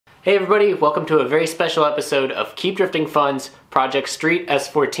Hey everybody, welcome to a very special episode of Keep Drifting Fun's Project Street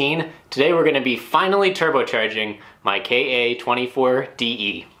S14. Today we're going to be finally turbocharging my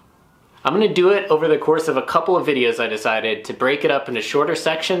KA24DE. I'm going to do it over the course of a couple of videos. I decided to break it up into shorter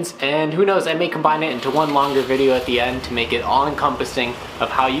sections, and who knows, I may combine it into one longer video at the end to make it all-encompassing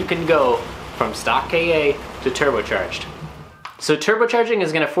of how you can go from stock KA to turbocharged. So turbocharging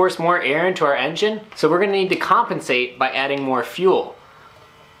is going to force more air into our engine, so we're going to need to compensate by adding more fuel.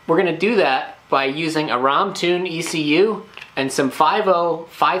 We're going to do that by using a ROM Tuned ECU and some 5.0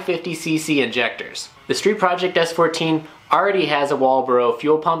 550cc injectors. The Street Project S14 already has a Walbro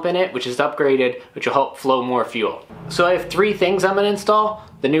fuel pump in it, which is upgraded, which will help flow more fuel. So I have three things I'm going to install: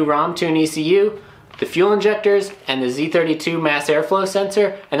 the new ROM Tuned ECU, the fuel injectors, and the Z32 mass airflow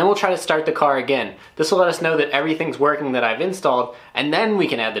sensor, and then we'll try to start the car again. This will let us know that everything's working that I've installed, and then we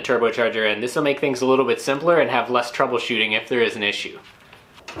can add the turbocharger in. This will make things a little bit simpler and have less troubleshooting if there is an issue.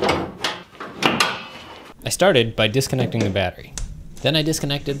 I started by disconnecting the battery. Then I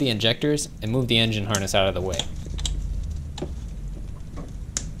disconnected the injectors and moved the engine harness out of the way.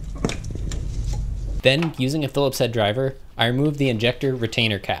 Then, using a Phillips head driver, I removed the injector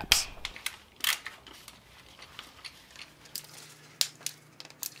retainer caps.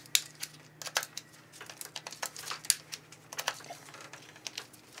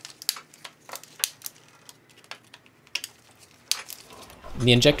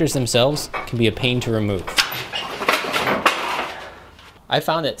 The injectors themselves can be a pain to remove. I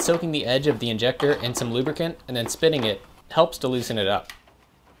found that soaking the edge of the injector in some lubricant and then spinning it helps to loosen it up.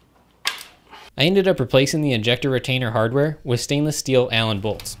 I ended up replacing the injector retainer hardware with stainless steel Allen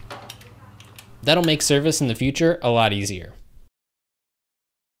bolts. That'll make service in the future a lot easier.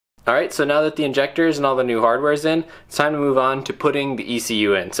 Alright, so now that the injectors and all the new hardware is in, it's time to move on to putting the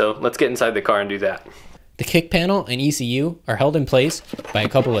ECU in. So let's get inside the car and do that. The kick panel and ECU are held in place by a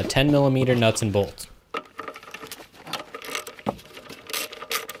couple of 10mm nuts and bolts.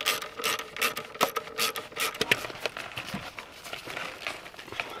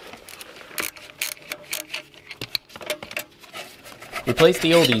 Replace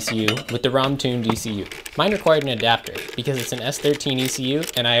the old ECU with the ROM Tuned ECU. Mine required an adapter because it's an s14 ECU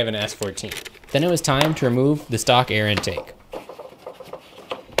and I have an s14. Then it was time to remove the stock air intake.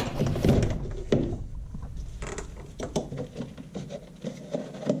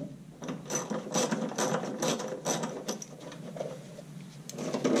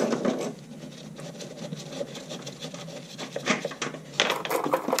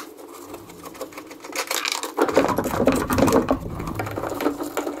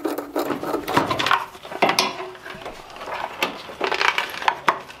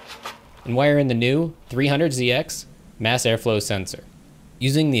 And wire in the new 300ZX mass airflow sensor,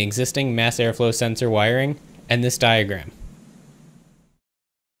 using the existing mass airflow sensor wiring and this diagram.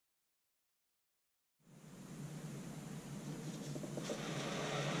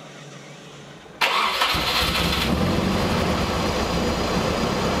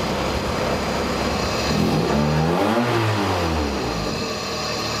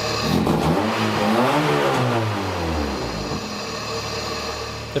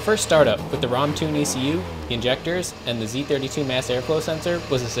 The first startup with the ROM Tuned ECU, the injectors, and the Z32 mass airflow sensor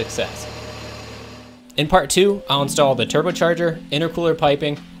was a success. In part 2, I'll install the turbocharger, intercooler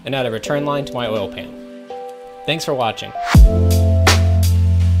piping, and add a return line to my oil pan. Thanks for watching.